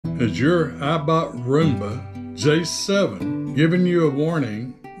is your iRobot Rumba J7 giving you a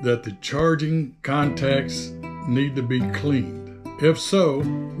warning that the charging contacts need to be cleaned? If so,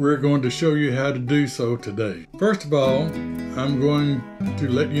 we're going to show you how to do so today. First of all, I'm going to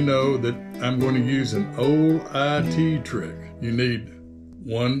let you know that I'm going to use an old IT trick. You need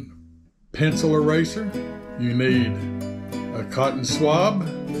one pencil eraser, you need a cotton swab,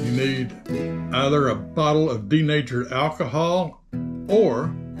 you need either a bottle of denatured alcohol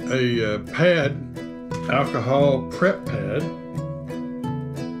or a pad, alcohol prep pad,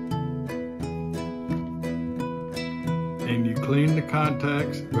 and you clean the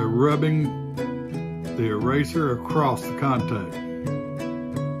contacts by rubbing the eraser across the contact.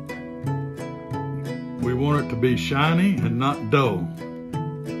 We want it to be shiny and not dull.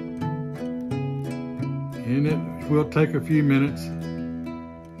 And it will take a few minutes.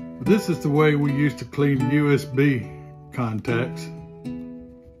 This is the way we used to clean USB contacts.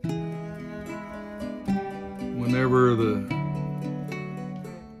 Whenever the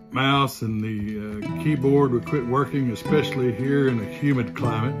mouse and the keyboard would quit working, especially here in a humid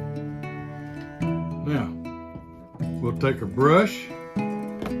climate. Now, we'll take a brush,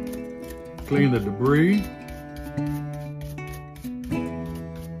 clean the debris,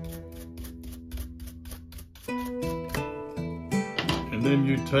 and then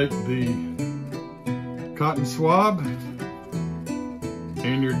you take the cotton swab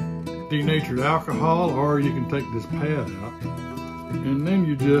and your denatured alcohol, or you can take this pad out, and then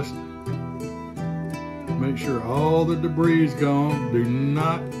you just make sure all the debris is gone. Do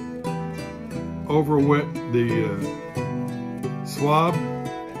not over wet the swab,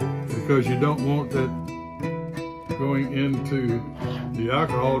 because you don't want that going into the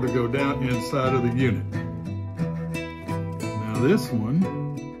alcohol to go down inside of the unit. Now this one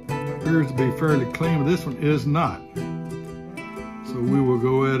appears to be fairly clean, but this one is not. So we will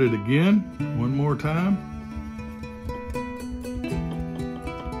go at it again one more time.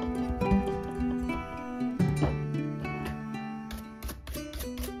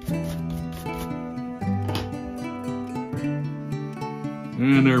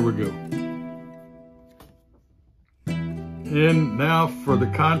 And there we go. And now for the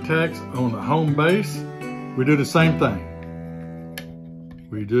contacts on the home base, we do the same thing.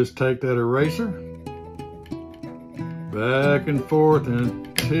 We just take that eraser back and forth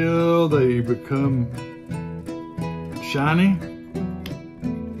until they become shiny.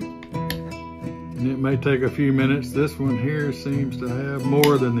 And it may take a few minutes. This one here seems to have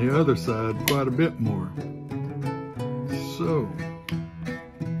more than the other side, quite a bit more. So,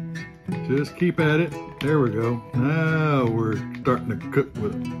 just keep at it. There we go. Now we're starting to cook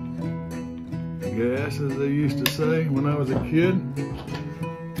with gas, as they used to say when I was a kid.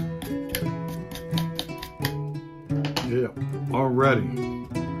 Yeah, alrighty.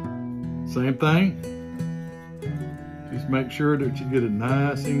 Same thing. Just make sure that you get it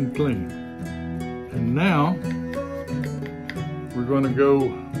nice and clean. And now we're going to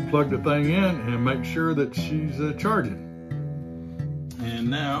go plug the thing in and make sure that she's charging. And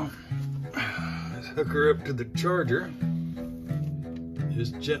now let's hook her up to the charger.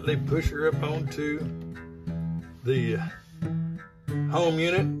 Just gently push her up onto the home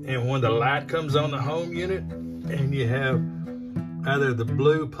unit, and when the light comes on the home unit and you have either the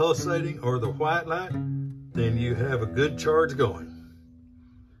blue pulsating or the white light, then you have a good charge going.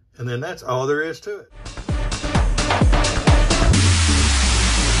 And then that's all there is to it.